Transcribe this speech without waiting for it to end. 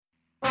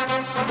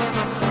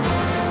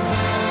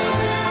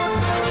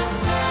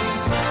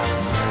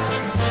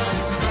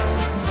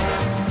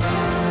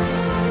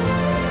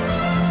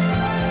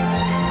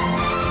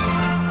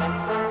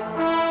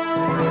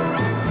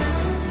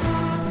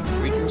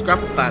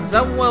Grapple fans,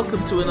 and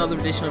welcome to another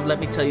edition of Let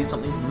Me Tell You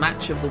Something's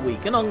Match of the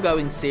Week, an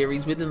ongoing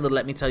series within the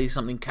Let Me Tell You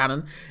Something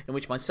canon, in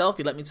which myself,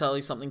 your Let Me Tell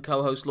You Something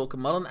co-host Lorcan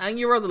Mullen, and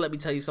your other Let Me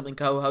Tell You Something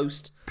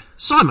co-host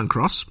Simon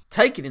Cross,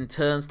 take it in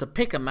turns to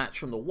pick a match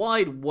from the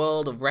wide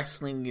world of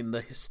wrestling in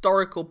the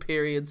historical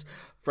periods,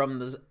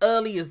 from as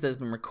early as there's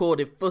been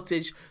recorded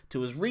footage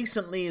to as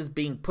recently as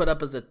being put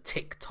up as a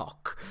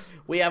TikTok.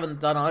 We haven't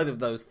done either of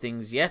those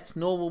things yet,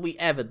 nor will we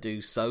ever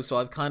do so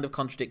I've kind of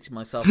contradicted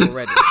myself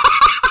already.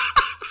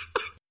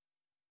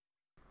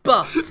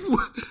 But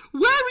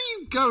where are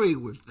you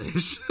going with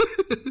this?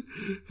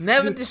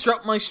 Never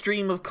disrupt my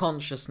stream of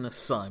consciousness,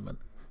 Simon.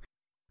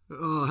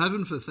 Oh,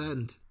 heaven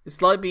forfend.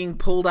 It's like being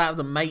pulled out of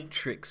the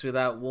Matrix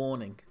without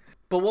warning.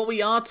 But what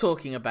we are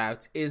talking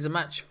about is a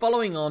match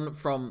following on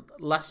from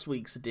last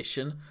week's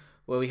edition,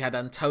 where we had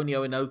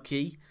Antonio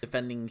Inoki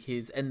defending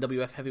his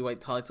NWF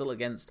heavyweight title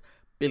against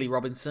Billy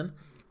Robinson.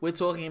 We're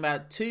talking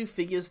about two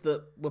figures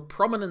that were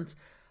prominent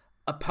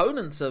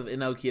opponents of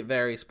Inoki at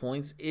various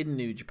points in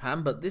New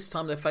Japan, but this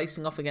time they're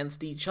facing off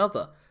against each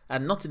other,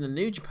 and not in a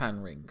New Japan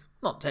ring.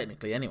 Not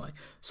technically, anyway.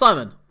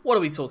 Simon, what are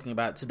we talking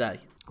about today?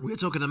 We're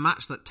talking a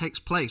match that takes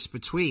place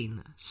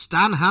between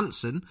Stan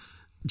Hansen,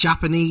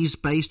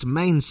 Japanese-based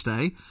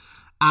mainstay,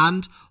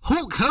 and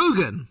Hulk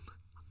Hogan.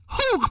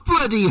 Hulk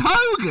bloody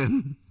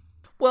Hogan!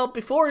 Well,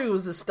 before he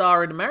was a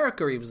star in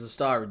America, he was a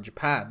star in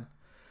Japan.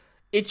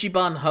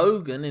 Ichiban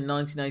Hogan in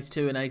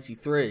 1982 and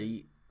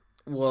 83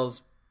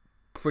 was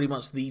pretty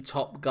much the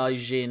top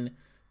gaijin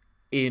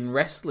in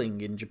wrestling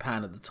in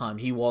Japan at the time.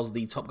 He was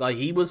the top guy.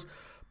 He was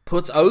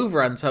put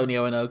over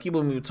Antonio Inoki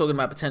when we were talking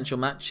about potential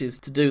matches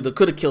to do that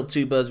could have killed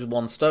two birds with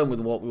one stone with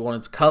what we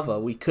wanted to cover.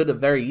 We could have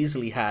very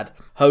easily had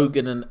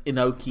Hogan and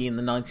Inoki in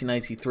the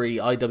 1983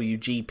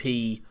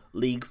 IWGP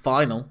League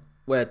final,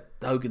 where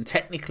Hogan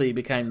technically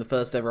became the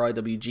first ever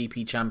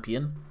IWGP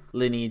champion.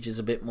 Lineage is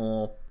a bit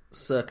more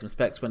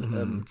circumspect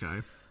when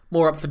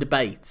more up for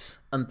debate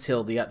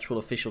until the actual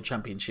official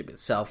championship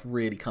itself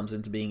really comes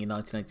into being in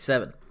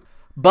 1987.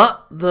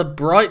 But the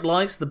bright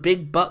lights, the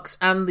big bucks,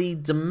 and the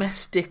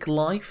domestic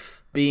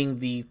life, being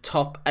the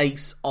top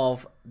ace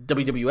of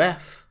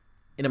WWF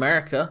in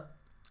America,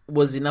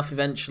 was enough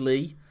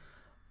eventually,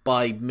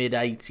 by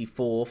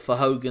mid-84, for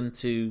Hogan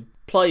to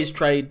ply his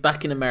trade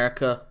back in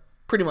America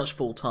pretty much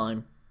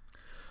full-time,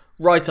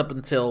 right up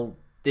until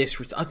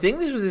this. I think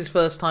this was his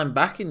first time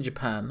back in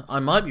Japan. I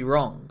might be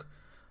wrong,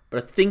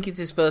 but I think it's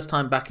his first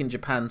time back in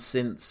Japan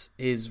since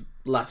his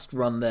last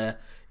run there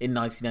in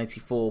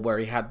 1984, where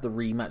he had the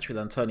rematch with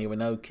Antonio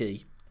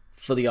Inoki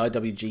for the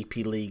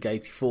IWGP League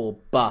 84.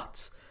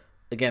 But,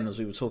 again, as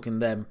we were talking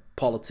then,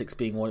 politics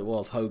being what it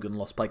was, Hogan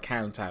lost by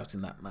count out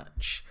in that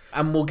match.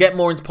 And we'll get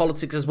more into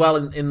politics as well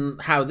in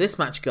how this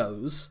match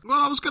goes. Well,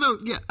 I was going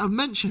to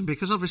mention,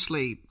 because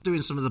obviously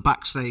doing some of the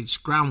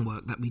backstage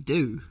groundwork that we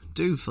do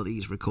for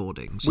these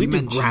recordings. We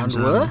do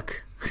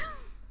groundwork?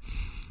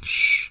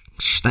 Shh,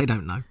 they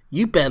don't know.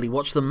 You barely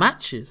watch the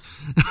matches.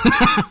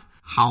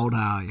 How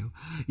dare you?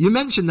 You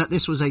mentioned that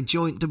this was a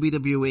joint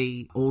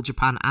WWE All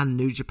Japan and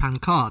New Japan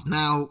card.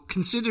 Now,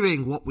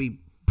 considering what we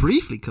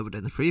briefly covered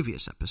in the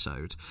previous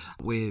episode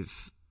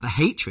with the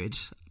hatred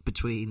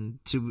between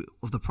two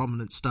of the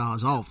prominent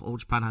stars of All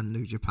Japan and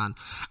New Japan,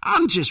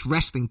 and just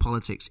wrestling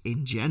politics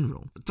in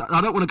general,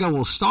 I don't want to go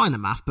all Steiner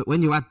math, but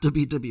when you add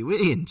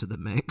WWE into the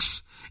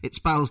mix, it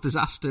spells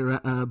disaster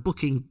at a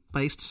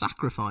booking-based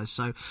sacrifice.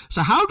 So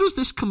how does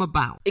this come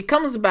about? It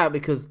comes about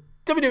because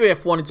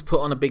WWF wanted to put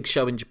on a big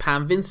show in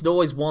Japan. Vince had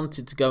always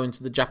wanted to go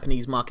into the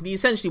Japanese market. He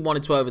essentially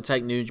wanted to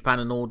overtake New Japan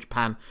and All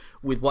Japan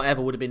with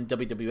whatever would have been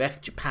WWF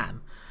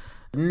Japan.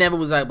 Never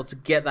was able to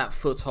get that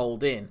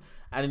foothold in.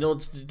 And in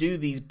order to do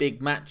these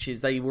big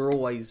matches, they were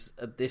always,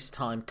 at this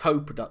time,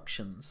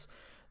 co-productions.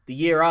 The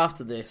year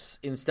after this,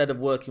 instead of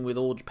working with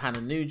All Japan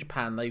and New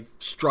Japan, they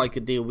strike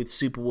a deal with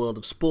Super World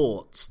of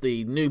Sports,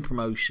 the new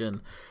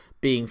promotion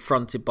being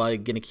fronted by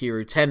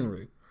Genikiru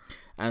Tenryu.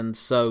 And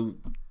so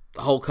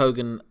Hulk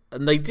Hogan,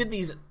 and they did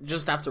these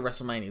just after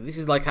WrestleMania. This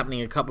is like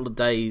happening a couple of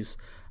days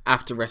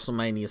after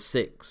WrestleMania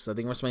 6. I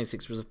think WrestleMania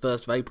 6 was the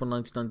 1st of April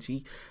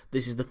 1990.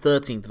 This is the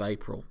 13th of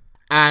April.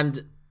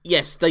 And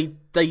yes, they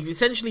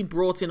essentially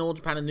brought in All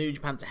Japan and New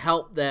Japan to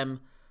help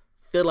them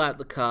fill out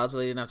the cards so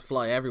they didn't have to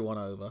fly everyone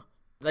over.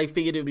 They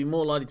figured it would be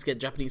more likely to get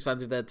Japanese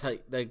fans if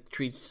they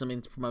treated some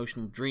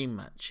interpromotional dream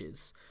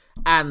matches,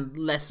 and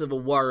less of a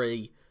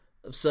worry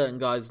of certain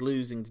guys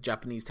losing to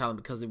Japanese talent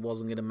because it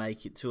wasn't going to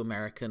make it to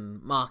American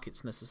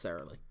markets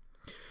necessarily.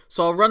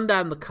 So I'll run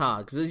down the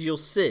card, because as you'll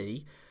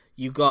see,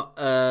 you've got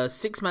a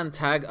 6-man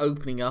tag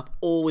opening up,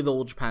 all with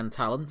All Japan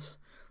talent.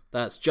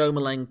 That's Joe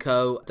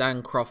Malenko,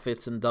 Dan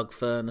Proffitt, and Doug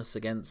Furnas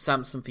against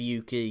Samson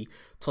Fuyuki,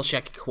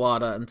 Toshiaki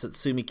Kawada, and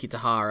Tatsumi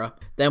Kitahara.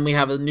 Then we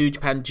have a New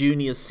Japan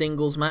Juniors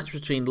singles match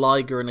between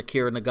Liger and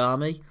Akira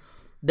Nagami.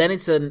 Then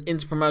it's an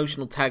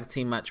interpromotional tag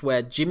team match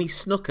where Jimmy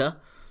Snuka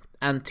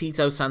and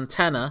Tito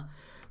Santana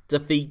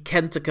defeat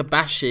Kenta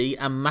Kobashi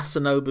and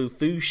Masanobu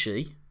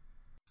Fushi.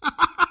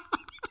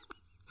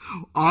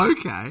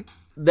 Okay.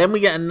 Then we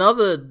get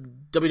another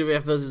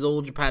WWF versus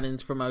All Japan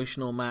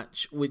interpromotional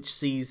match, which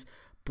sees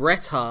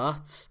Bret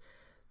Hart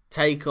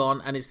take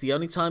on, and it's the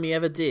only time he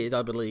ever did,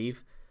 I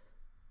believe,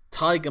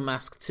 Tiger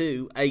Mask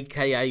 2,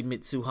 aka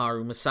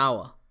Mitsuharu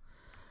Misawa.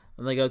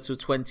 And they go to a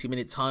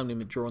 20-minute time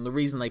limit draw. And the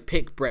reason they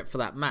picked Bret for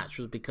that match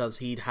was because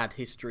he'd had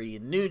history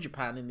in New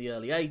Japan in the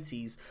early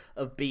 80s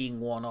of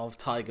being one of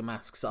Tiger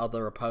Mask's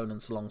other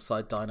opponents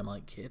alongside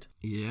Dynamite Kid.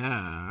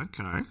 Yeah,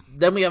 okay.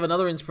 Then we have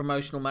another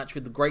interpromotional match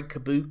with the Great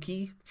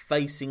Kabuki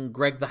facing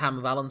Greg the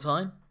Hammer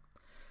Valentine.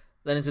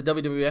 Then it's a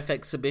WWF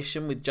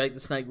exhibition with Jake the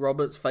Snake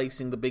Roberts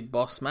facing the Big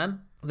Boss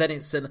Man. Then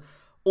it's an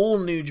all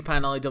New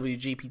Japan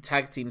IWGP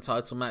Tag Team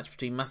title match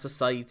between Masa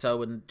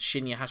Saito and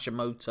Shinya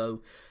Hashimoto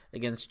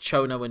against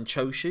Chono and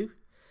Choshu.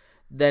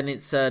 Then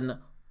it's an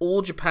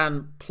All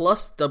Japan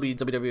plus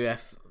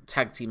WWF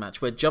Tag Team match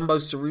where Jumbo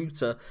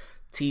Tsuruta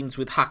teams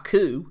with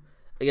Haku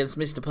against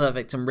Mr.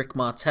 Perfect and Rick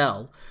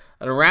Martel.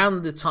 And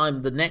around the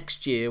time the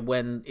next year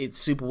when it's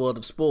Super World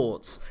of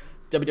Sports,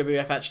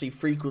 WWF actually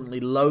frequently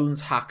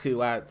loans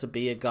Haku out to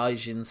be a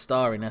Gaijin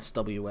star in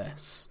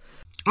SWS.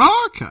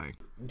 Oh, okay.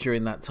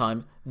 During that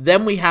time.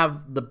 Then we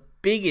have the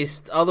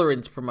biggest other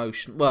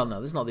interpromotion. Well,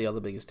 no, this is not the other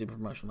biggest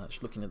interpromotion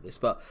match looking at this,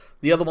 but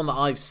the other one that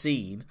I've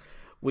seen,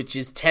 which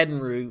is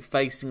Tenryu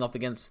facing off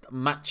against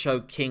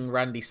Macho King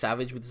Randy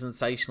Savage with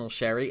Sensational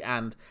Sherry,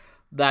 and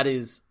that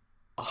is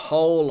a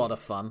whole lot of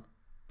fun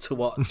to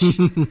watch.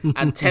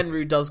 And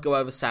Tenryu does go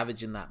over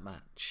Savage in that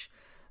match.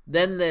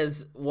 Then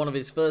there's one of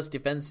his first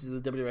defenses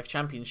of the WWF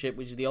Championship,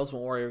 which is the Ultimate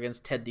Warrior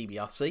against Ted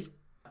DiBiase.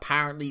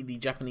 Apparently, the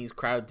Japanese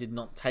crowd did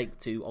not take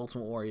to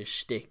Ultimate Warrior's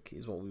shtick,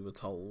 is what we were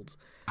told.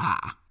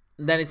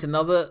 Then it's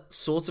another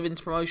sort of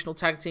interpromotional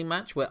tag team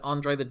match where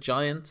Andre the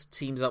Giant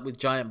teams up with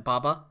Giant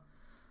Baba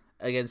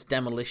against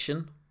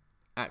Demolition,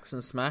 Axe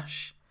and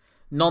Smash.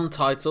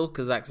 Non-title,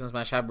 because Axe and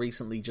Smash have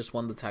recently just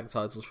won the tag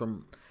titles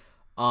from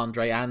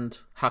Andre and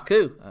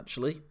Haku,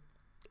 actually,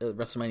 at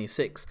WrestleMania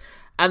 6.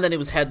 And then it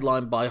was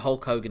headlined by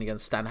Hulk Hogan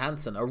against Stan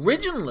Hansen.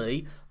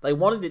 Originally, they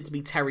wanted it to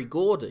be Terry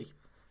Gordy,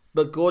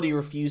 but Gordy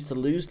refused to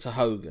lose to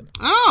Hogan.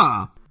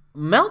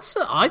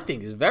 Meltzer, I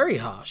think, is very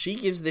harsh. He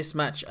gives this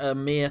match a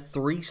mere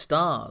 3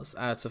 stars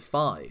out of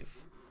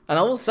 5. And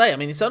I will say, I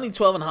mean, it's only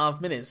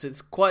 12.5 minutes.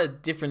 It's quite a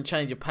different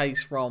change of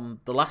pace from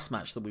the last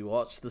match that we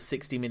watched, the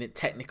 60-minute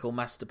technical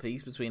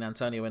masterpiece between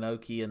Antonio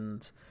Inoki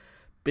and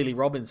Billy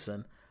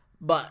Robinson.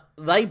 But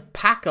they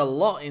pack a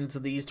lot into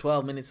these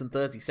 12 minutes and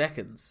 30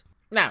 seconds.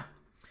 Now,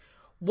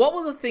 what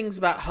were the things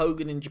about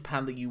Hogan in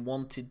Japan that you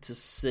wanted to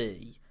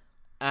see?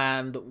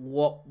 And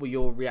what were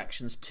your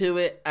reactions to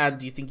it? And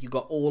do you think you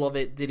got all of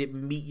it? Did it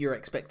meet your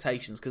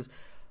expectations? Because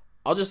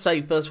I'll just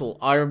say, first of all,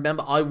 I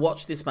remember I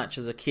watched this match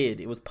as a kid.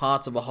 It was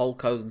part of a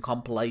Hulk Hogan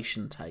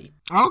compilation tape.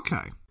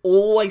 Okay.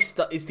 It's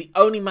the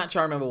only match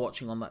I remember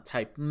watching on that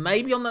tape.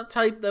 Maybe on that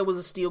tape there was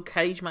a steel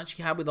cage match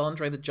he had with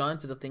Andre the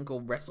Giant at a thing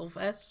called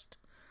WrestleFest.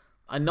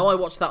 I know I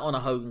watched that on a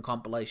Hogan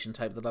compilation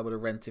tape that I would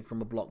have rented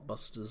from a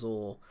Blockbusters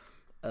or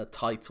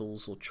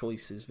Titles or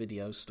Choices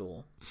video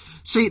store.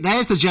 See,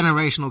 there's the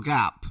generational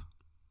gap.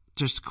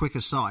 Just a quick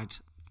aside.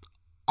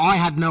 I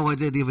had no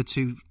idea the other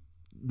two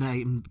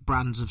name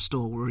brands of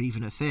store were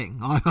even a thing.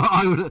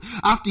 I would,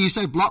 after you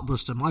said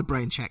Blockbuster, my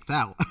brain checked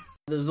out.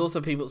 There's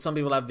also some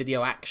people have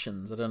Video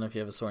Actions. I don't know if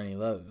you ever saw any of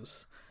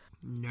those.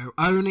 No,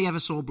 only ever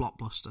saw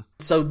Blockbuster.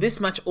 So this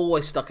match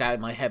always stuck out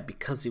in my head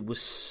because it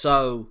was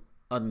so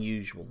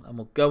unusual, and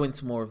we'll go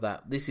into more of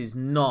that. This is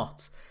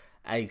not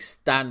a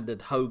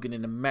standard Hogan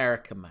in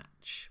America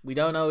match. We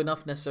don't know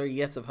enough necessarily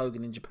yet of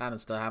Hogan in Japan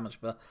as to how much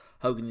of a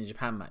Hogan in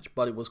Japan match,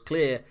 but it was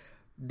clear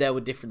there were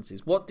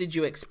differences. What did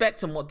you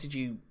expect and what did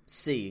you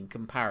see in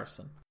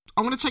comparison?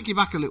 I'm going to take you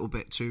back a little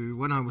bit to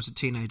when I was a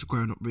teenager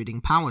growing up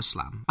reading Power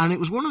Slam, and it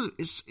was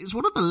it's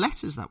one of the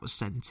letters that was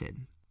sent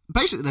in.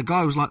 Basically, the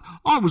guy was like,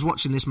 I was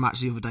watching this match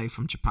the other day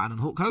from Japan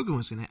and Hulk Hogan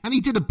was in it, and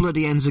he did a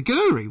bloody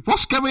enziguri.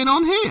 What's going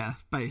on here?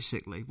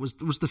 Basically, was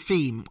the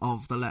theme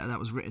of the letter that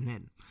was written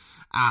in.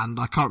 And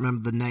I can't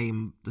remember the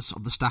name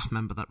of the staff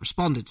member that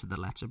responded to the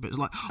letter, but it's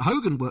like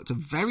Hogan worked a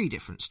very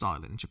different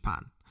style in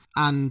Japan.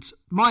 And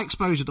my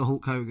exposure to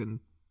Hulk Hogan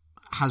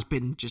has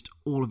been just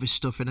all of his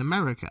stuff in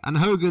America. And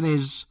Hogan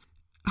as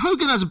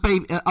a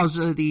baby,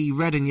 the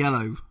red and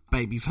yellow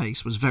baby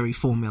face was very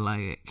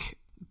formulaic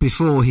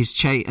before his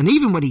change, and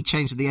even when he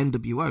changed to the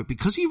NWO,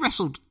 because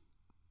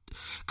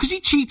he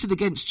cheated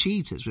against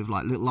cheaters with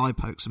like little eye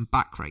pokes and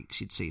back rakes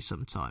you'd see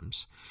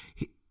sometimes.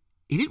 He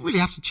didn't really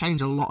have to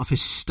change a lot of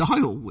his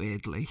style,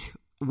 weirdly,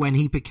 when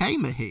he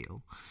became a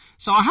heel.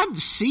 So I hadn't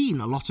seen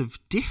a lot of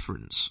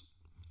difference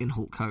in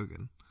Hulk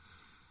Hogan.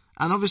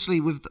 And obviously,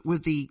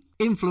 with the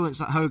influence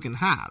that Hogan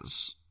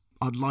has,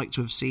 I'd like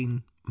to have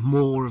seen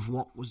more of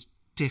what was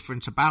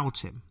different about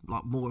him,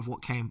 like more of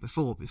what came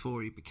before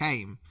he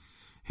became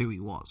who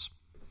he was.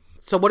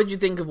 So what did you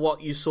think of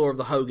what you saw of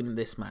the Hogan in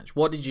this match?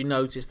 What did you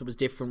notice that was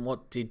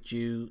different? Did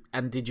you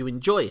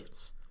enjoy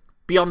it?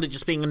 Beyond it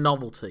just being a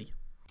novelty.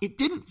 It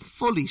didn't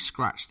fully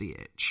scratch the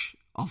itch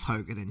of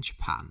Hogan in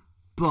Japan,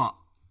 but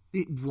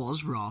it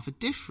was rather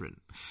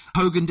different.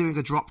 Hogan doing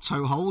a drop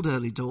toe hold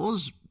early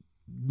doors,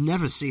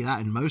 never see that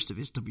in most of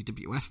his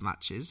WWF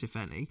matches, if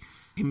any.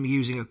 Him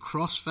using a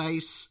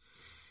crossface,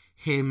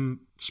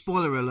 him,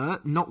 spoiler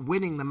alert, not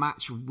winning the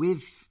match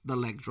with the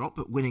leg drop,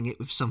 but winning it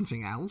with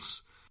something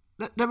else.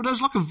 There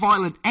was like a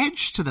violent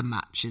edge to the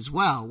match as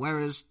well,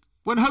 whereas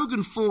when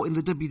Hogan fought in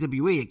the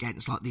WWE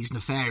against like these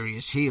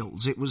nefarious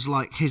heels, it was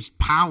like his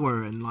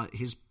power and like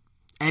his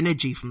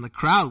energy from the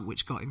crowd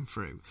which got him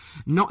through,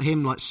 not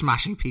him like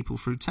smashing people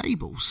through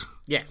tables.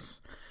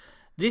 Yes.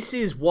 This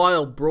is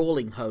wild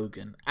brawling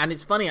Hogan, and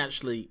it's funny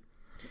actually,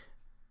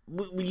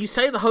 you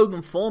say the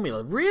Hogan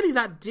formula, really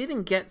that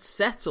didn't get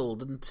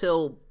settled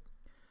until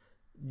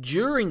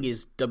during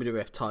his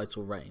WWF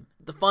title reign.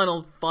 The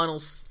final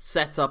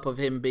setup of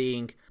him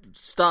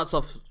starts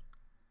off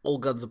all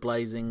guns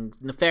a-blazing,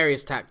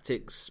 nefarious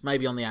tactics,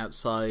 maybe on the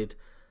outside,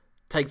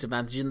 takes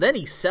advantage, and then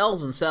he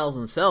sells and sells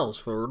and sells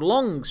for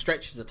long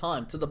stretches of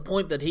time, to the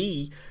point that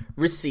he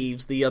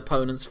receives the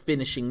opponent's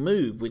finishing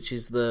move, which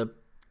is the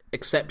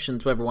exception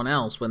to everyone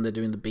else when they're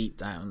doing the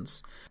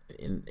beatdowns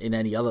in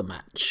any other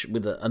match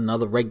with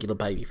another regular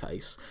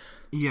babyface.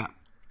 Yeah.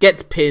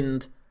 Gets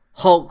pinned,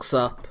 hulks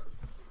up,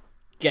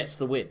 gets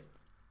the win.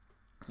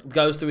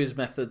 Goes through his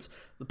methods.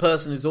 The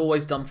person is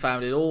always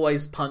dumbfounded,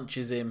 always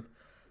punches him,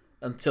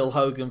 until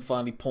Hogan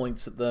finally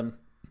points at them.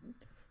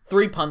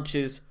 3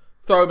 punches,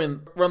 throw him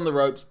in, run the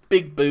ropes,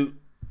 big boot,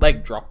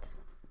 leg drop.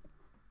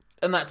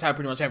 And that's how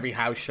pretty much every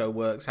house show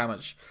works, how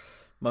much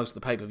most of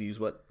the pay-per-views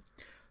work.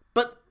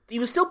 But he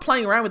was still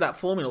playing around with that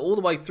formula all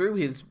the way through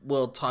his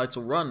world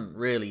title run,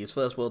 really, his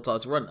first world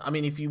title run. I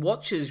mean, if you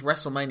watch his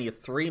WrestleMania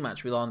 3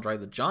 match with Andre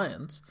the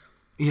Giant,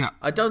 yeah,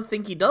 I don't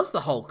think he does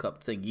the Hulk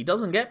up thing. He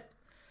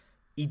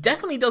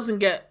definitely doesn't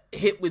get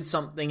hit with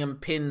something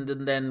and pinned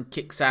and then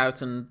kicks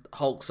out and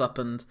hulks up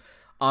and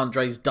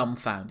Andre's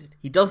dumbfounded.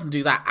 He doesn't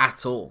do that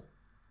at all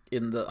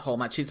in the whole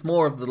match. It's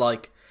more of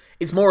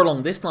it's more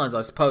along this lines,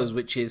 I suppose,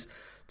 which is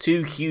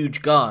 2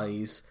 huge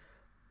guys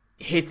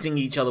hitting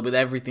each other with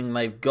everything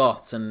they've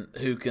got and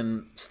who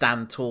can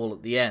stand tall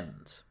at the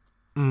end.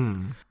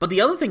 But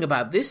the other thing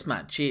about this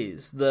match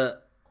is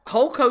that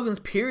Hulk Hogan's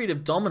period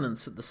of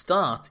dominance at the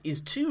start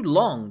is too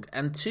long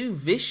and too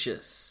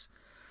vicious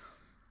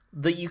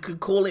that you could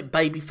call it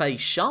babyface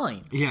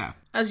shine. Yeah.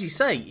 As you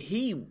say,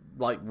 he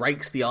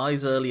rakes the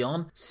eyes early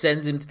on,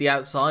 sends him to the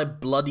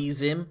outside,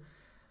 bloodies him,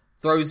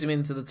 throws him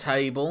into the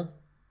table,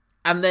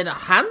 and then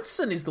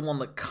Hansen is the one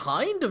that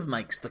kind of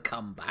makes the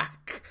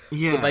comeback,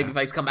 the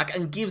babyface comeback,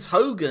 and gives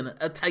Hogan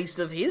a taste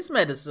of his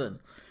medicine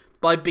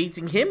by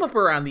beating him up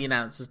around the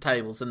announcers'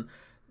 tables. And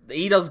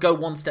he does go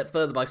one step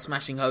further by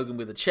smashing Hogan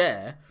with a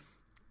chair,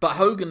 but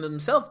Hogan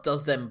himself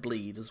does then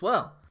bleed as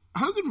well.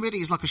 Hogan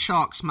really is like a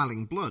shark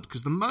smelling blood,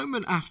 because the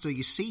moment after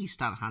you see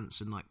Stan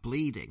Hansen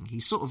bleeding,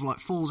 he sort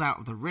of falls out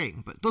of the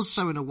ring, but does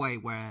so in a way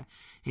where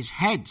his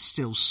head's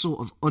still sort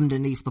of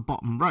underneath the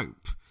bottom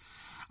rope.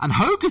 And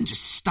Hogan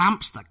just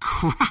stamps the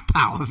crap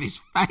out of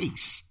his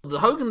face. The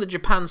Hogan that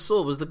Japan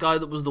saw was the guy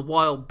that was the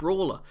wild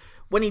brawler.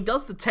 When he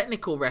does the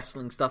technical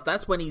wrestling stuff,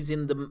 that's when he's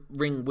in the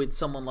ring with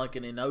someone like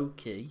an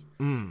Inoki,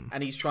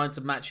 and he's trying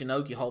to match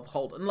Inoki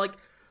hold. And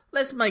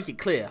let's make it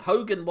clear,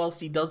 Hogan, whilst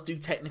he does do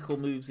technical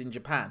moves in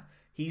Japan,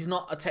 he's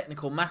not a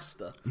technical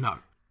master. No.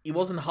 He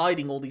wasn't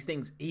hiding all these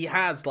things. He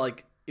has,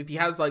 if he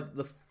has,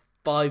 the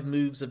 5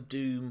 moves of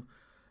doom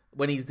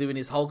when he's doing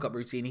his Hulk up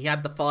routine, he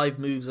had the 5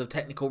 moves of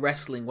technical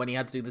wrestling when he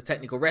had to do the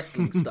technical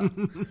wrestling stuff.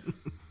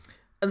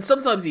 And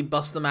sometimes he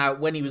bust them out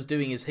when he was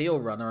doing his heel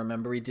run. I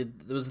remember there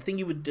was a thing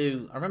he would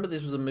do, I remember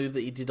this was a move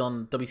that he did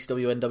on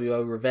WCW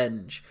NWO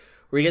Revenge,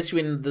 where he gets you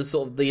in the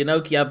sort of the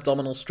Inoki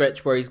abdominal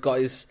stretch where he's got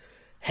his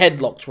head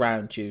locked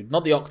around you.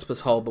 Not the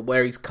octopus hold, but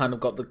where he's kind of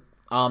got the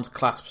arms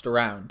clasped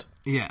around.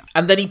 Yeah.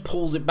 And then he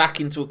pulls it back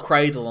into a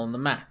cradle on the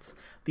mat.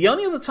 The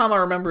only other time I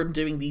remember him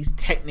doing these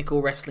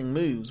technical wrestling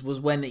moves was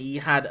when he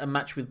had a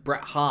match with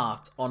Bret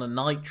Hart on a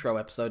Nitro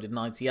episode in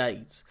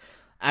 98.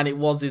 And it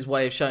was his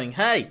way of showing,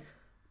 hey,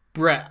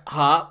 Bret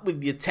Hart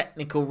with your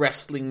technical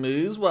wrestling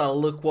moves, well,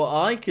 look what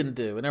I can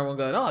do. And everyone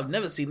going, I've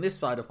never seen this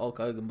side of Hulk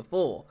Hogan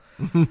before.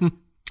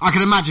 I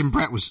can imagine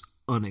Bret was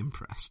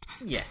unimpressed.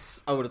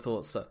 Yes, I would have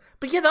thought so.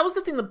 But yeah, that was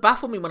the thing that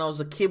baffled me when I was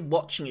a kid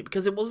watching it,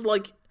 because it was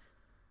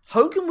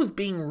Hogan was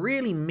being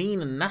really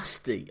mean and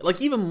nasty.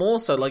 Even more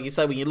so, like you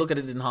say, when you look at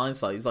it in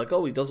hindsight, he's like,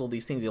 oh, he does all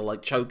these things. He'll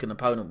choke an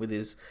opponent with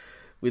his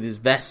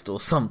vest or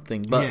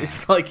something. But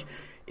it's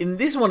in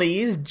this one,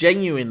 he is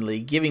genuinely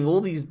giving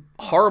all these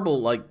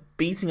horrible,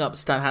 beating up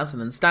Stan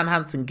Hansen, and Stan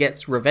Hansen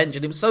gets revenge.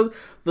 And it was so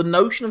the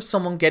notion of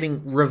someone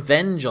getting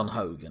revenge on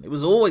Hogan, it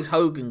was always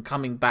Hogan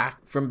coming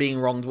back from being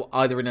wronged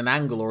either in an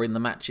angle or in the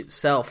match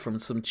itself from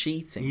some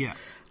cheating. Yeah.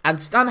 And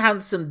Stan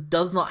Hansen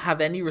does not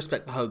have any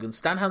respect for Hogan.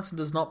 Stan Hansen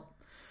does not,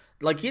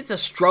 it's a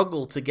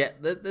struggle to get,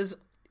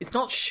 it's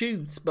not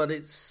shoots, but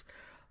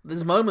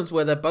there's moments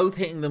where they're both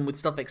hitting them with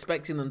stuff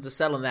expecting them to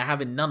sell and they're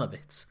having none of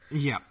it.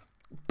 Yeah.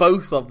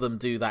 Both of them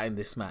do that in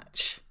this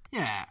match.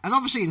 Yeah, and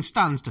obviously in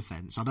Stan's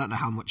defence, I don't know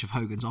how much of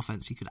Hogan's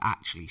offence he could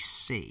actually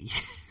see,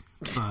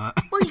 but...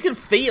 Well, you can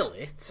feel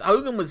it.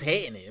 Hogan was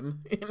hitting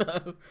him, you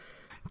know.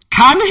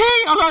 Can he?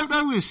 I don't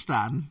know with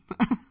Stan.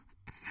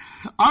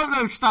 I don't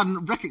know if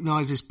Stan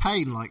recognises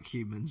pain like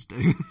humans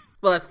do.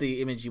 Well, that's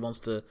the image he wants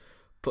to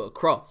put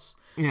across.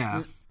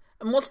 Yeah.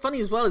 And what's funny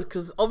as well is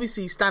because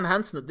obviously Stan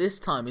Hansen at this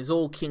time is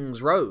all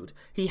King's Road.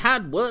 He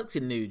had worked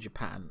in New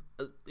Japan.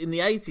 In the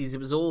 80s, it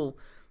was all,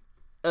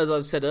 as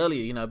I've said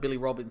earlier, you know, Billy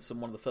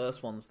Robinson, one of the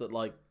first ones that,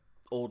 like,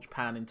 All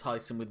Japan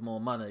enticed him with more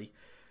money.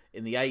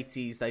 In the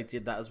 80s, they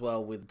did that as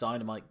well with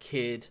Dynamite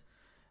Kid.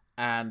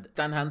 And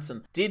Stan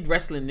Hansen did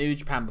wrestle in New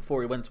Japan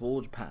before he went to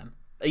All Japan.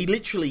 He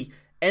literally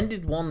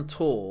ended one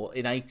tour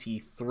in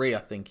 83, I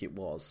think it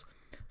was.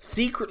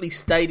 Secretly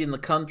stayed in the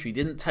country,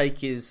 didn't take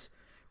his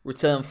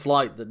return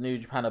flight that New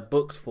Japan had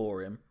booked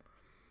for him,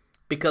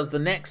 because the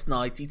next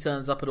night he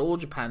turns up at All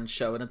Japan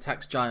show and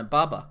attacks Giant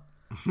Baba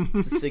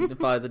to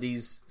signify that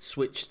he's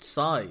switched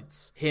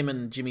sides. Him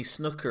and Jimmy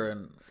Snuka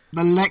and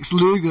the Lex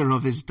Luger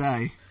of his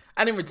day.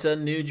 And in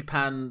return, New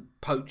Japan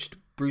poached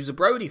Bruiser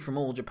Brody from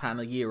All Japan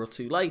a year or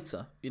two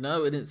later, you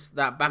know, and it's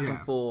that back and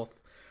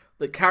forth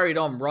that carried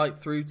on right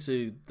through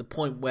to the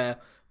point where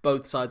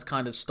both sides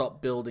kind of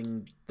stopped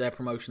building their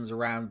promotions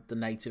around the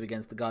native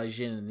against the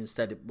Gaijin, and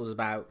instead it was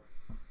about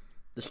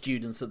the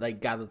students that they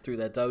gathered through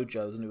their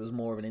dojos, and it was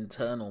more of an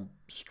internal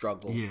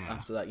struggle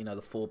after that, you know,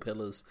 the Four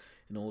Pillars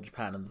in All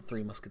Japan and the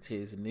Three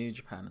Musketeers in New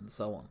Japan and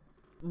so on.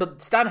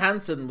 But Stan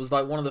Hansen was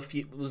like one of the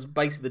few, was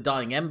basically the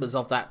dying embers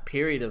of that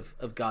period of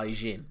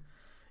Gaijin.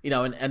 You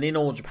know, and in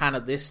All Japan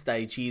at this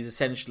stage, he's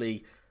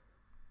essentially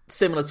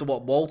similar to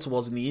what Walter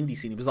was in the indie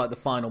scene. He was like the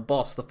final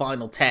boss, the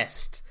final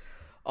test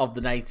of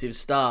the native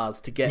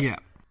stars to get... Yeah.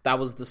 That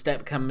was the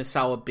step. Can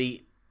Misawa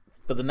beat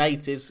for the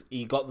natives?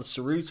 He got the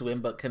Saru to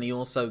him, but can he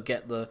also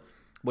get the...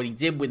 When he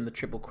did win the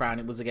Triple Crown,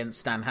 it was against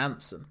Stan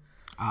Hansen.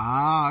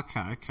 Ah,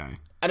 okay.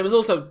 And it was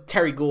also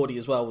Terry Gordy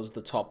as well, was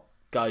the top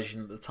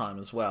Gaijin at the time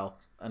as well.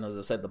 And as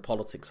I said, the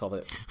politics of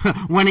it.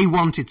 When he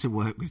wanted to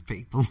work with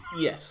people.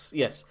 Yes.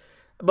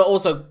 But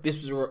also,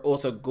 this was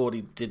also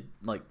Gordy did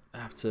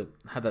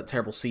had that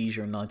terrible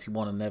seizure in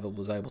 '91 and never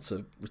was able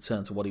to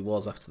return to what he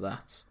was after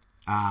that.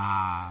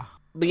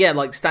 But yeah,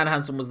 like Stan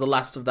Hansen was the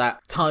last of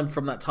that time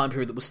from that time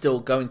period that was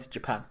still going to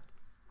Japan,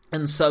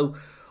 and so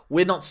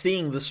we're not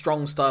seeing the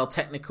strong style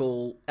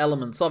technical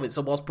elements of it.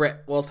 So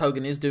whilst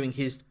Hogan is doing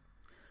his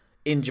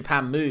in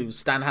Japan moves,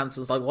 Stan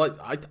Hansen's like, well,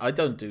 I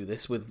don't do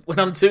this when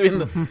I'm doing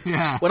the...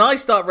 When I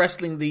start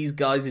wrestling these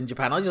guys in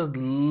Japan, I just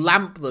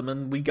lamp them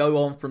and we go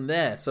on from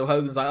there. So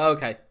Hogan's like,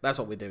 okay, that's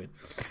what we're doing.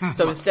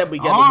 So instead we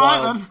get the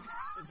wild...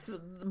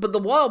 But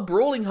the wild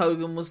brawling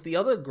Hogan was the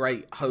other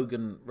great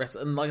Hogan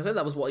wrestler. And like I said,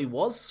 that was what he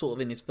was sort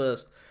of in his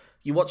first...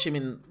 You watch him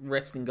in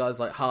wrestling guys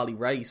like Harley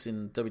Race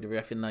in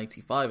WWF in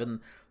 95, and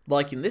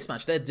like in this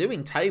match, they're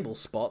doing table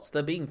spots.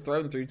 They're being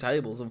thrown through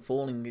tables and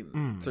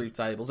falling through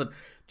tables. And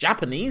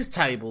Japanese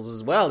tables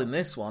as well in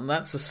this one.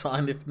 That's a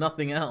sign, if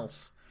nothing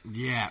else.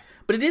 Yeah.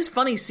 But it is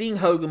funny seeing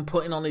Hogan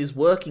putting on his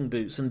working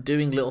boots and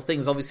doing little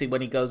things. Obviously, when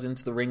he goes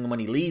into the ring and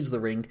when he leaves the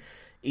ring,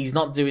 he's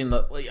not doing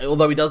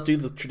although he does do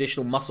the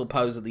traditional muscle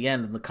pose at the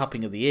end and the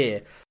cupping of the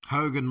ear.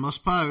 Hogan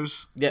must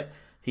pose. Yep.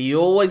 He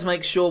always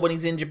makes sure when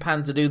he's in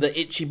Japan to do the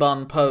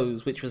Ichiban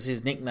pose, which was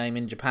his nickname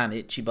in Japan,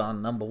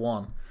 Ichiban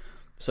 #1.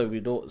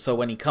 So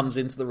when he comes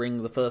into the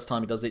ring the first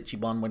time, he does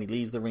Ichiban. When he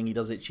leaves the ring, he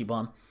does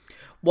Ichiban.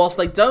 Whilst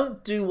they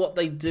don't do what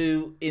they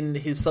do in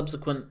his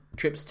subsequent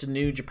trips to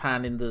New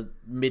Japan in the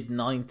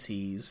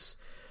mid-90s,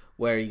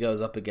 where he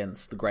goes up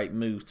against the Great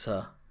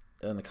Muta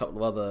and a couple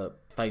of other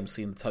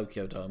famously in the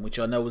Tokyo Dome, which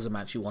I know was a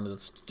match he wanted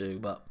us to do,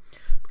 but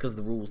because of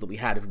the rules that we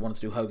had, if we wanted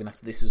to do Hogan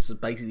after this, it was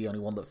basically the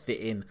only one that fit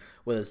in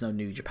where there's no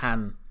New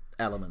Japan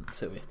element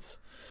to it.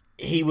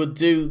 He would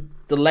do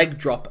the leg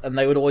drop and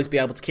they would always be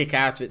able to kick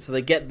out of it, so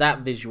they get that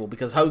visual,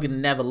 because Hogan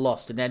never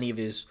lost in any of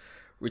his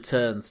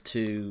returns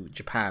to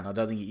Japan. I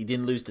don't think he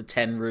didn't lose to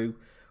Tenryu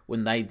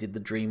when they did the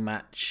Dream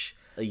match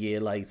a year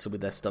later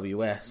with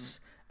SWS,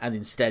 and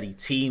instead he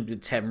teamed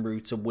with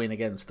Tenryu to win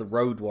against the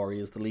Road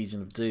Warriors, the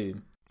Legion of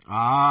Doom.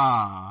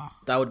 That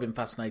would have been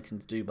fascinating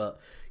to do, but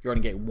you're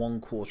only getting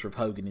 1/4 of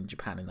Hogan in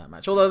Japan in that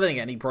match. Although then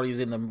again, he probably is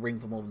in the ring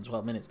for more than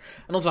 12 minutes.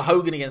 And also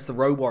Hogan against the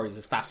Road Warriors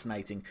is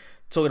fascinating.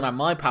 Talking about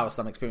my Power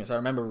Slam experience, I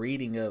remember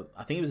reading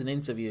I think it was an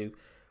interview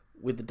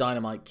with the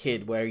Dynamite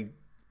Kid where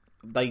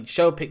they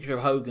show a picture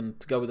of Hogan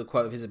to go with a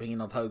quote of his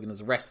opinion of Hogan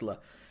as a wrestler,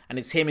 and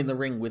it's him in the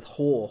ring with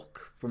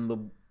Hawk from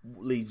the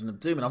Legion of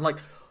Doom, and I'm like,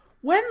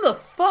 when the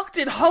fuck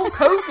did Hulk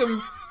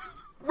Hogan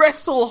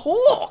wrestle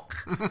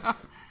Hawk?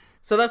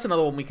 So that's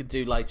another one we could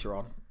do later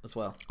on as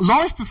well.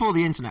 Life before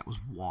the internet was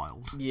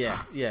wild.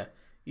 Yeah.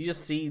 You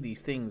just see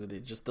these things and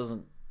it just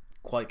doesn't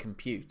quite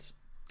compute.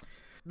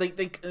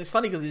 It's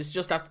funny because it's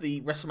just after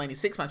the WrestleMania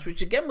 6 match,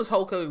 which again was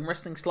Hulk Hogan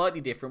wrestling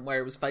slightly different, where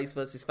it was face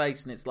versus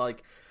face, and it's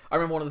like, I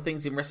remember one of the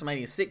things in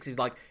WrestleMania 6 is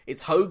like,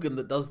 it's Hogan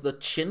that does the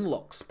chin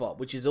lock spot,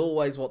 which is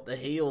always what the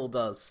heel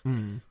does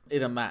in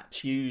a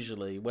match,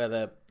 usually, where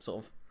they're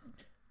sort of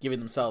giving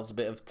themselves a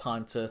bit of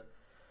time to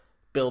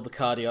build the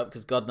cardio up,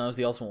 because God knows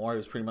the Ultimate Warrior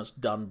was pretty much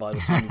done by the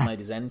time he made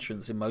his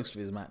entrance in most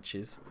of his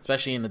matches,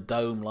 especially in a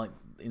dome like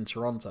in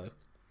Toronto.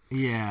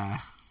 Yeah.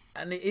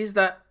 And it is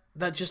that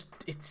just,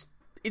 it's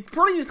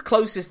probably his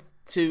closest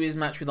to his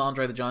match with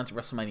Andre the Giant at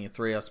WrestleMania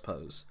 3, I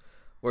suppose,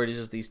 where it is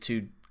just these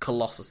two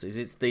colossuses.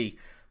 It's the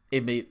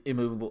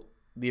immovable,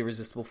 the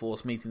irresistible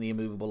force meeting the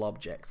immovable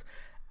object.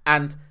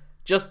 And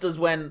just as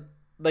when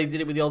they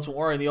did it with the Ultimate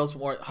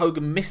Warrior,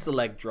 Hogan missed the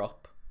leg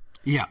drop.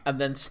 Yeah. And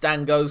then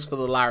Stan goes for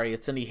the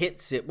lariat and he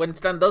hits it. When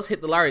Stan does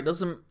hit the lariat,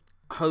 doesn't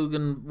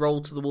Hogan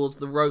roll towards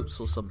the ropes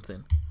or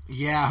something?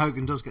 Yeah,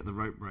 Hogan does get the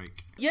rope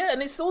break. Yeah,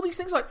 and it's all these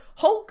things like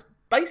Hulk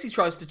basically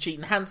tries to cheat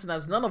and Hansen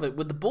has none of it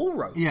with the bull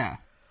rope. Yeah.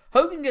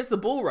 Hogan gets the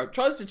bull rope,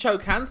 tries to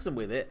choke Hansen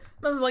with it,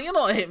 and Hansen's like, you're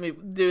not hitting me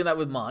doing that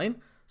with mine.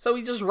 So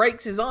he just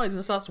rakes his eyes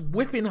and starts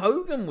whipping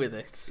Hogan with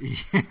it.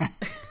 Yeah.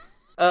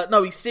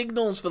 No, he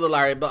signals for the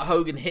lariat, but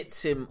Hogan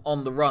hits him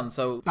on the run.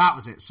 So that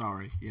was it,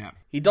 sorry. Yeah.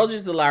 He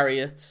dodges the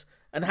lariat,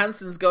 and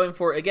Hansen's going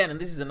for it again. And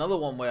this is another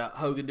one where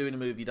Hogan doing a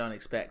move you don't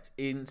expect.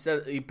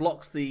 Instead, he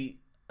blocks the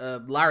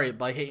lariat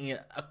by hitting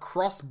it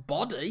across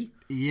body.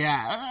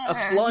 Yeah.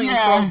 A flying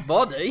cross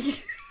body.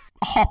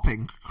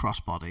 Hopping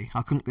crossbody.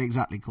 I couldn't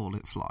exactly call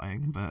it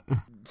flying, but...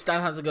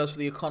 Stan Hansen goes for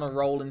the O'Connor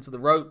roll into the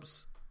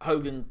ropes.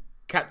 Hogan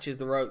catches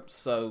the ropes,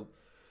 so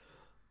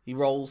he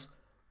rolls,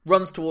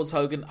 runs towards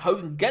Hogan.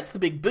 Hogan gets the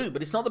big boot,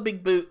 but it's not the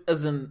big boot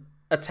as an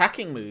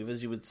attacking move,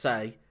 as you would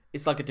say.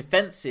 It's like a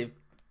defensive,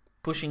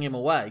 pushing him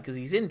away, because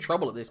he's in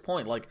trouble at this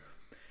point.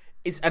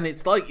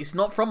 It's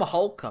not from a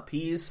Hulk up.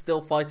 He is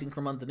still fighting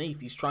from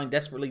underneath. He's trying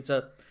desperately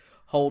to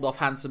hold off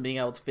Hansen being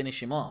able to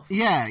finish him off.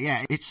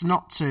 Yeah. It's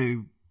not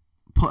to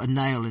put a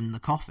nail in the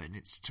coffin.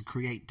 It's to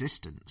create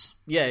distance.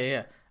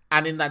 Yeah.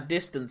 And in that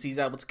distance, he's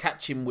able to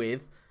catch him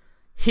with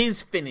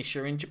his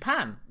finisher in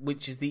Japan,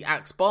 which is the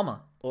Axe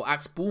Bomber, or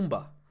Axe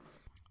Boomba.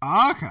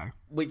 Okay.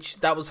 Which,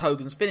 that was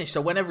Hogan's finish.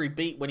 So when he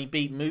beat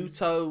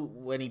Muto,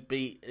 when he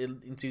beat,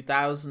 in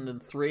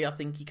 2003, I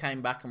think he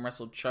came back and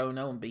wrestled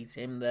Chono and beat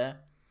him there.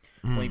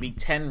 When he beat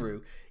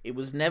Tenryu, it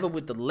was never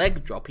with the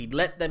leg drop. He'd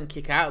let them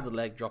kick out of the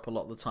leg drop a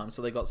lot of the time, so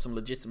they got some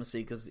legitimacy,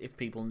 because if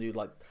people knew,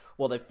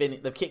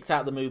 they've kicked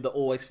out the move that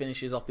always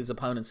finishes off his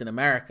opponents in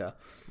America.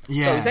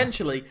 Yeah. So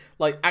essentially,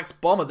 Axe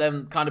Bomber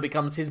then kind of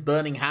becomes his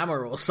Burning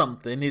Hammer or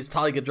something, his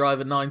Tiger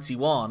Driver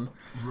 91.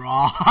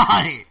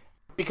 Right.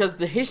 Because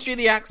the history of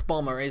the Axe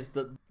Bomber is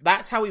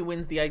that's how he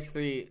wins the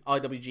 83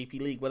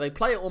 IWGP League, where they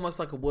play it almost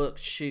like a worked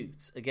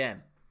shoot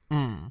again.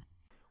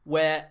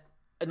 Where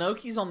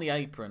Inoki's on the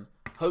apron,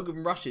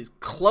 Hogan rushes,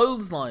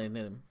 clotheslining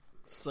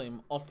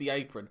him off the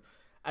apron,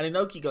 and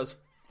Inoki goes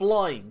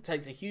flying,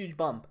 takes a huge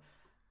bump,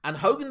 and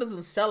Hogan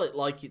doesn't sell it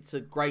like it's a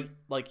great,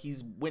 like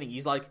he's winning.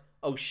 He's like,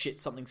 oh shit,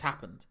 something's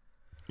happened.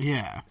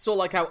 Yeah. Sort of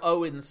like how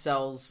Owen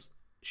sells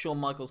Shawn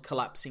Michaels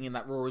collapsing in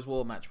that Raw is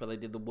War match where they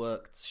did the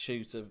worked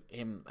shoot of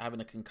him having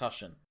a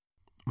concussion.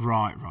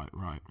 Right.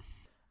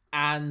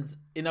 And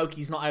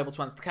Inoki's not able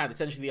to answer the count.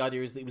 Essentially, the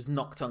idea is that he was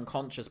knocked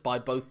unconscious by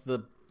both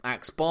the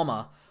Axe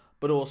Bomber,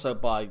 but also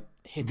by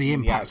hitting the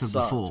impact the of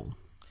the fall.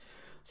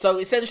 So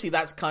essentially,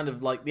 that's kind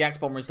of like the Axe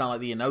Bomber is now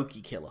like the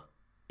Inoki killer,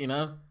 you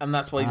know, and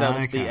that's what he's able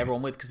to beat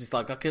everyone with, because it's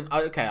like I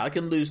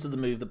can lose to the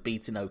move that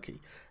beats Inoki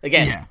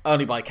again,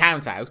 only by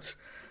count out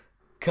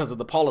because of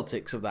the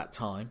politics of that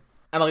time.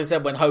 And like I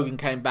said, when Hogan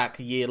came back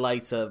a year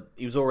later,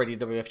 he was already a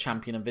WWF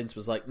champion, and Vince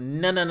was like,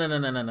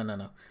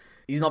 no.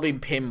 He's not being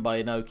pinned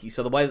by Inoki.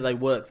 So the way that they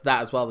worked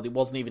that as well, that it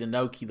wasn't even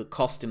Inoki that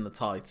cost him the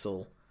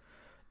title.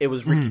 It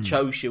was Riki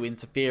Choshu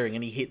interfering,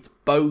 and he hits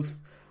both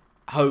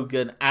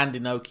Hogan and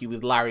Inoki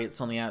with lariats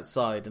on the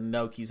outside, and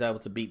Inoki's able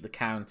to beat the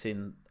count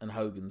in, and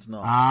Hogan's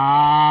not.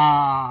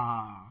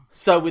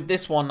 So with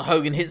this one,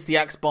 Hogan hits the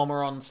Axe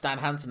Bomber on Stan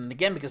Hansen, and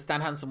again, because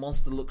Stan Hansen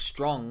wants to look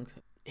strong,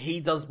 he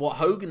does what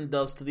Hogan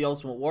does to the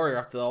Ultimate Warrior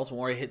after the Ultimate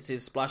Warrior hits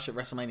his splash at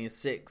WrestleMania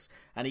 6,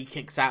 and he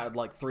kicks out at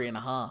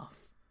 3.5.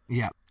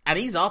 Yeah. And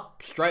he's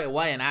up straight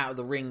away and out of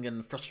the ring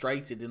and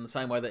frustrated in the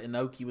same way that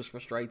Inoki was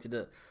frustrated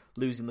at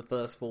losing the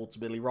first fall to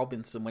Billy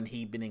Robinson when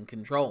he'd been in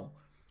control.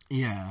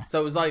 Yeah.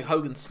 So it was like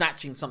Hogan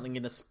snatching something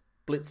in a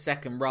split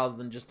second rather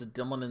than just a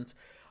dominant,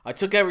 I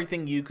took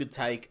everything you could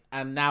take,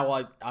 and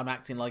now I'm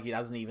acting like it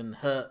hasn't even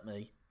hurt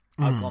me.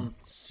 I've gone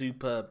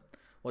Super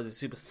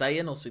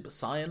Saiyan or Super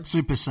Saiyan?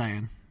 Super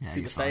Saiyan. Yeah,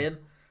 Super Saiyan.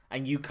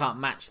 And you can't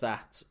match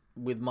that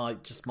with my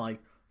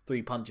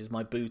 3 punches,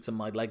 my boot and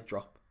my leg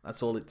drop.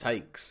 That's all it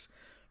takes.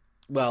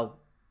 Well,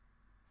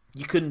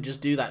 you couldn't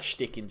just do that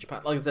shtick in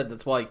Japan. Like I said,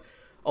 that's why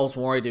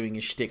Ultimate Warrior doing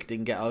his shtick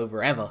didn't get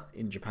over ever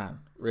in Japan,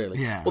 really.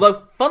 Yeah. Although,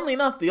 funnily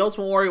enough, the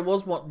Ultimate Warrior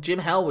was Jim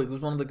Hellwig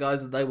was one of the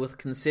guys that they were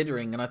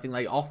considering, and I think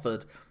they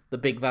offered the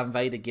Big Van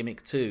Vader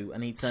gimmick too,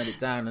 and he turned it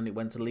down, and it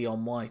went to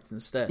Leon White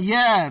instead.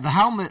 Yeah, the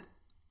helmet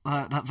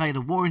that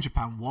Vader wore in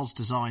Japan was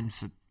designed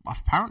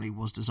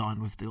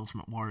with the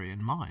Ultimate Warrior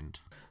in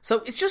mind.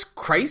 So it's just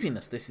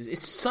craziness,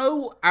 it's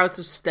so out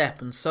of step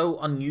and so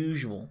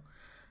unusual.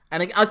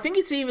 And I think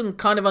it's even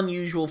kind of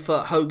unusual for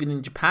Hogan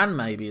in Japan,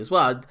 maybe, as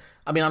well.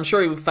 I mean, I'm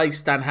sure he would face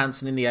Stan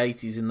Hansen in the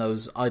 80s in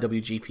those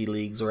IWGP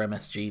leagues or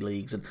MSG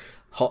leagues, and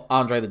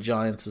Andre the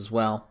Giant as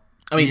well.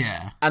 I mean,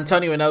 Yeah.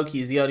 Antonio Inoki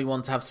is the only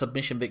one to have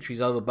submission victories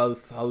over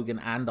both Hogan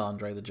and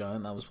Andre the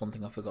Giant. That was one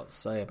thing I forgot to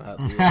say about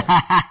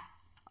the...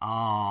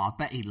 I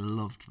bet he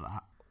loved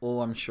that.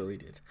 Oh, I'm sure he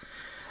did.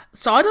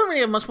 So I don't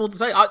really have much more to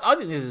say. I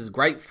think this is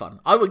great fun.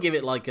 I would give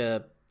it like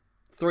a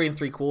 3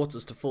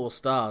 3/4 to 4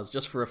 stars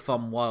just for a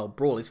fun, wild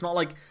brawl. It's not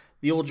like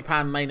the All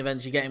Japan main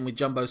events you're getting with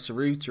Jumbo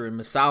Tsuruta and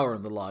Misawa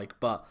and the like,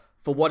 but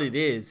for what it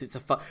is, it's a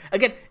fun...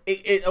 Again,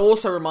 it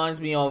also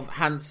reminds me of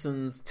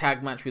Hansen's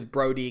tag match with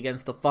Brody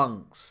against the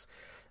Funks.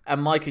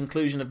 And my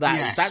conclusion of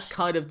that is that's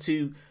kind of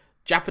to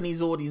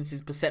Japanese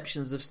audiences'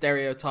 perceptions of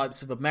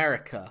stereotypes of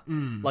America.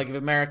 Like if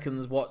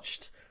Americans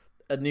watched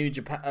a New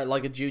Japan,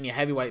 like a junior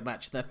heavyweight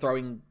match, and they're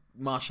throwing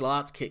martial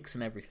arts kicks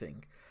and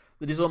everything.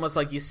 That is almost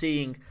like you're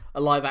seeing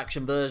a live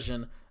action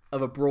version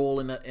of a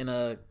brawl in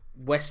a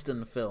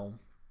Western film.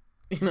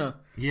 You know,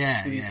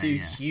 with these two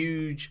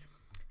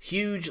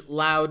huge,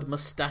 loud,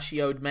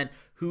 mustachioed men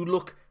who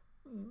look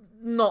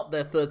not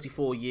their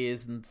 34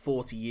 years and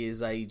 40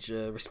 years age,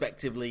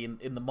 respectively,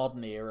 in the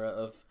modern era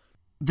of...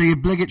 The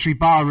obligatory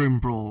barroom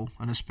brawl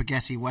and a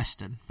spaghetti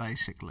western,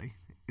 basically,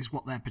 is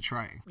what they're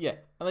portraying. Yeah,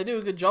 and they do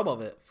a good job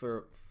of it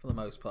for the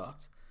most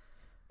part.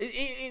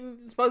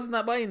 Suppose in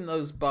that way, in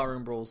those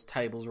barroom brawls,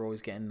 tables are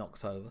always getting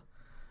knocked over.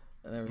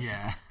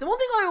 Yeah. The one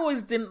thing I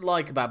always didn't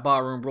like about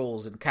barroom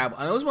brawls in Cowboy,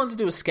 and I always wanted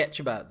to do a sketch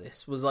about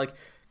this, was like,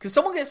 because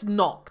someone gets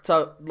knocked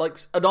out, like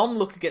an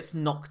onlooker gets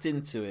knocked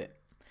into it,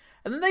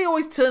 and then they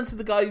always turn to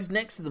the guy who's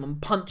next to them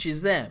and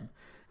punches them.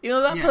 You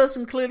know, that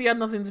person clearly had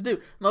nothing to do.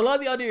 And I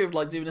like the idea of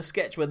like doing a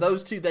sketch where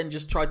those two then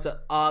just tried to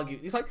argue.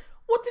 He's like,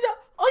 what did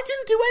I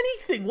didn't do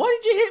anything. Why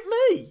did you hit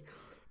me?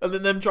 And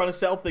then them trying to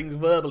sell things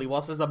verbally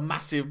whilst there's a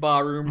massive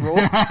barroom brawl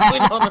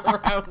going on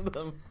around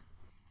them.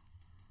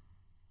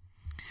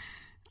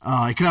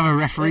 Oh, you could have a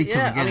referee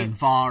come again and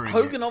VAR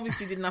Hogan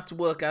obviously didn't have to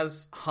work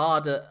as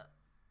hard at...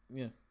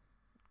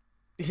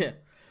 Yeah.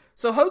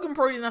 So Hogan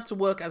probably didn't have to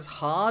work as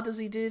hard as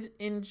he did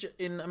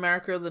in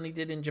America than he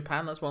did in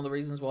Japan. That's one of the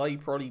reasons why he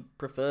probably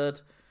preferred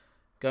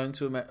going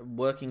to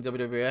working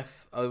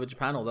WWF over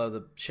Japan, although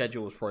the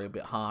schedule was probably a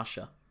bit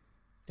harsher.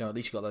 You know, at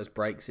least you got those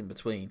breaks in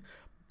between.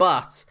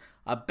 But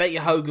I bet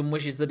you Hogan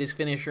wishes that his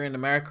finisher in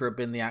America had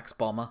been the Axe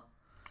Bomber.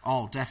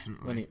 Oh,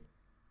 definitely.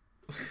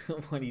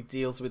 When he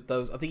deals with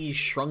those... I think he's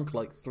shrunk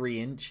like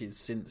 3 inches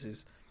since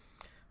his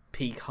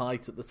peak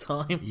height at the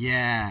time.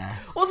 Yeah.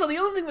 Also, the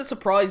other thing that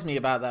surprised me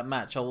about that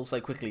match, I will say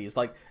quickly, is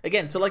like,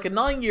 again, to like a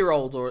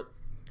 9-year-old or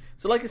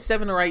to like a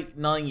 7 or 8,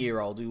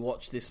 9-year-old who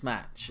watched this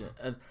match,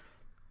 and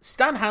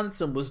Stan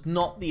Hansen was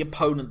not the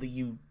opponent that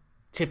you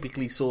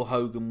typically saw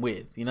Hogan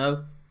with, you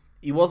know?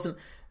 He wasn't...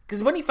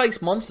 Because when he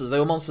faced monsters, they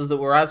were monsters that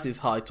were as his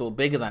height or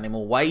bigger than him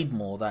or weighed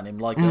more than him,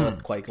 like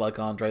Earthquake, like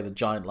Andre the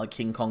Giant, like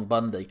King Kong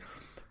Bundy.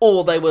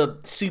 Or they were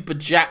super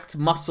jacked,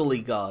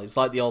 muscly guys,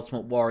 like the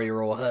Ultimate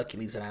Warrior or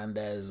Hercules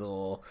Hernandez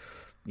or,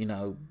 you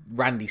know,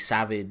 Randy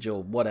Savage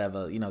or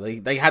whatever. You know,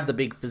 they had the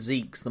big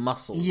physiques, the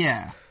muscles.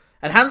 Yeah.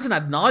 And Hansen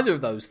had neither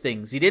of those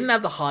things. He didn't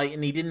have the height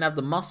and he didn't have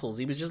the muscles.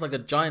 He was just like a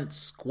giant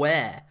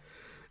square.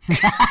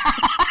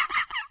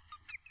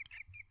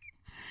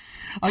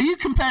 Are you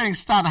comparing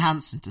Stan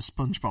Hansen to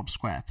SpongeBob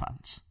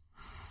SquarePants?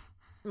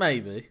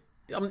 Maybe.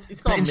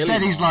 It's not but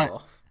instead he's like...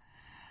 off.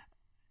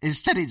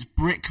 Instead, it's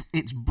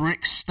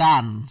Brick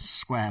Stan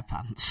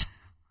SquarePants.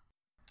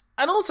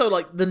 And also,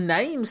 like, the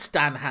name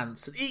Stan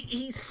Hansen,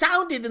 he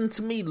sounded and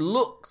to me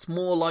looked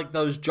more like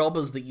those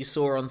jobbers that you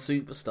saw on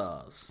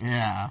Superstars.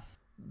 Yeah.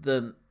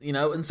 Than, you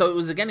know, and so it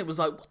was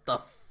like, what the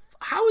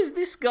how is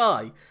this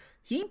guy?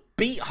 He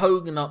beat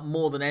Hogan up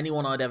more than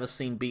anyone I'd ever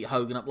seen beat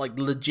Hogan up, like,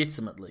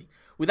 legitimately,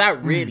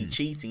 without really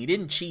cheating. He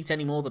didn't cheat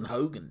any more than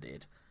Hogan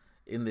did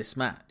in this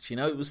match, you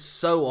know? It was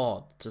so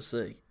odd to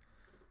see.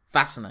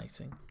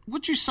 Fascinating.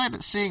 Would you say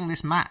that seeing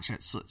this match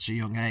at such a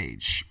young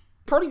age...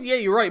 Probably, yeah,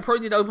 you're right. It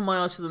probably did open my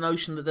eyes to the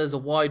notion that there's a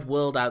wide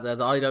world out there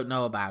that I don't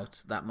know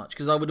about that much.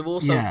 Because I would have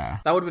also... Yeah.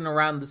 That would have been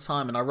around the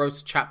time, and I wrote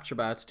a chapter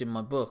about it in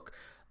my book,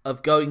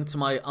 of going to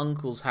my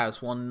uncle's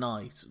house one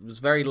night. It was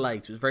very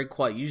late. It was very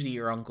quiet. Usually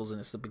your uncle's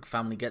and it's a big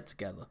family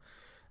get-together.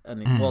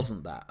 And it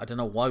wasn't that. I don't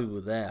know why we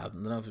were there. I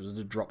don't know if it was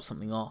to drop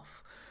something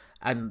off.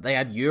 And they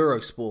had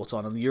Eurosport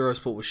on, and the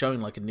Eurosport was showing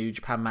like a New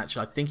Japan match,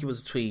 and I think it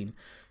was between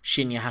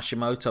Shinya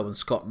Hashimoto and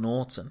Scott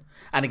Norton.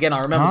 And again, I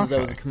remember that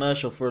there was a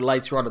commercial for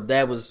later on, and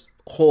there was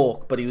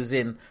Hawk, but he was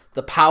in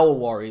the Power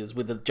Warriors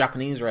with a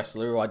Japanese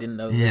wrestler who I didn't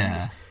know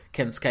was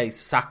Kensuke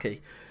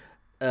Sasuke,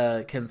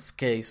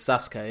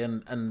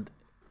 and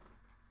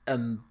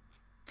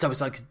so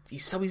it's like,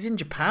 so he's in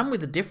Japan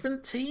with a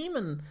different team,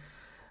 and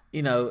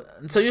you know,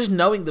 and so just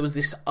knowing there was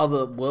this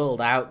other world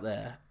out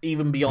there,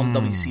 even beyond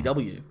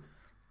WCW,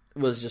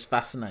 was just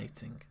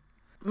fascinating.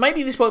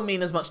 Maybe this won't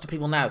mean as much to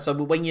people now. So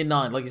when you're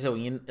 9, like you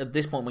said, at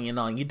this point when you're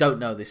 9, you don't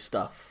know this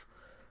stuff,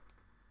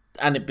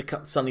 and it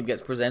suddenly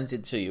gets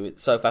presented to you.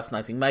 It's so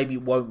fascinating. Maybe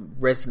it won't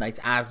resonate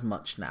as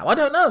much now. I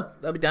don't know.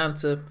 That'll be down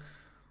to,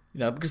 you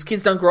know, because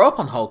kids don't grow up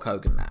on Hulk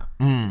Hogan now.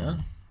 You know?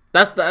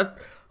 That's that.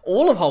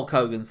 All of Hulk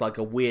Hogan's like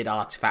a weird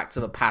artifact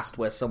of a past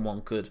where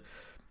someone could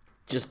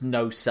just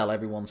no-sell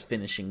everyone's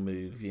finishing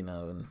move, you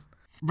know. And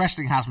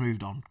Wrestling has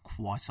moved on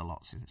quite a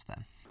lot since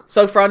then.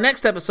 So for our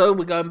next episode,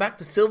 we're going back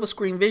to Silver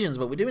Screen Visions,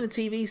 but we're doing a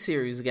TV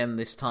series again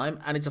this time,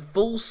 and it's a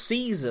full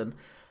season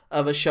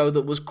of a show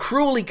that was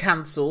cruelly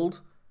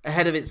cancelled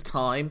ahead of its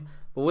time,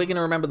 but we're going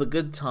to remember the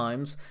good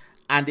times,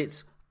 and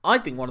it's, I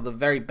think, one of the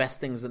very best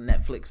things that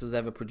Netflix has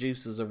ever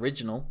produced as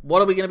original.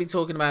 What are we going to be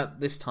talking about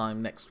this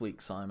time next week,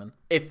 Simon?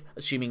 If,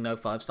 assuming no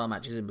 5-star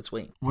matches in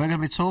between. We're going to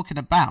be talking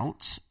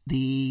about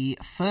the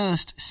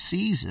first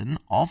season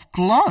of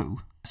Glow,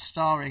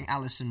 starring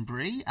Alison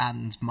Brie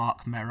and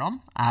Mark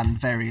Meron and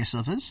various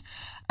others.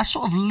 A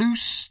sort of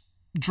loose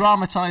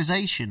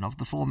dramatisation of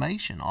the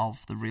formation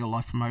of the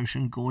real-life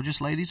promotion Gorgeous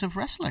Ladies of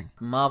Wrestling.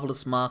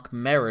 Marvellous Mark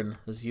Meron,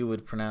 as you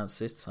would pronounce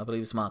it. I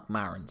believe it's Mark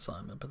Maron,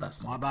 Simon, but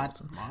that's not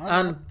important.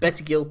 My And bad.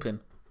 Betty Gilpin,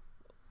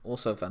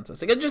 also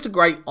fantastic. And just a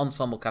great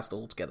ensemble cast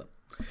altogether.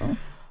 Oh.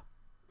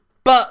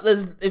 But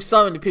if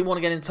people want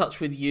to get in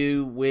touch with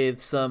you with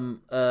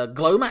some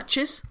Glow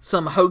matches,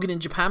 some Hogan in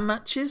Japan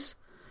matches,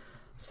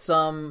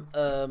 some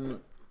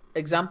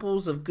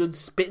examples of good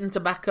spitting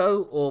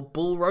tobacco or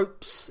bull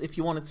ropes, if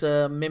you wanted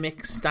to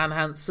mimic Stan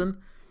Hansen,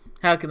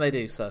 how can they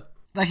do so?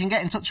 They can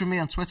get in touch with me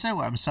on Twitter,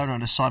 where I'm so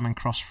known as Simon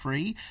Cross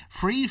Free.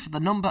 Free for the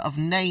number of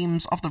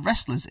names of the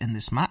wrestlers in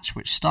this match,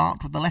 which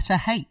start with the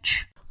letter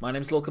H. My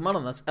name's Lorcan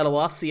Mullen, that's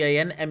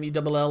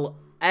LORCANMULLAN,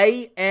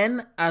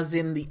 as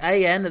in the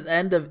AN at the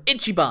end of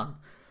Ichiban.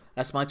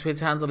 That's my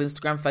Twitter handle,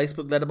 Instagram,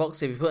 Facebook,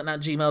 Letterboxd. If you put in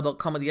at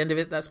gmail.com at the end of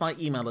it, that's my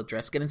email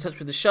address. Get in touch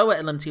with the show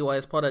at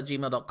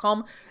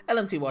lmtyspod@gmail.com.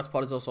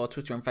 LMTYspod is also our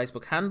Twitter and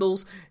Facebook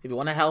handles. If you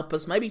want to help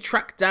us, maybe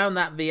track down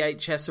that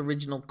VHS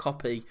original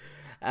copy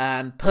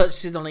and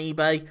purchase it on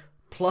eBay,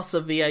 plus a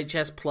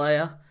VHS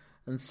player,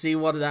 and see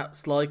what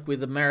that's like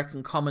with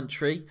American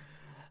commentary,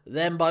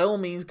 then by all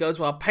means go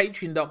to our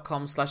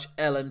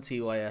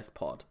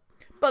patreon.com/lmtyspod.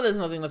 But there's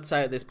nothing left to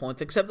say at this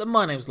point, except that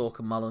my name's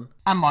Lorcan Mullen.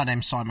 And my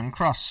name's Simon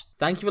Cross.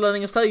 Thank you for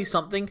letting us tell you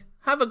something.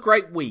 Have a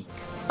great week.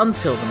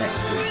 Until the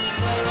next week.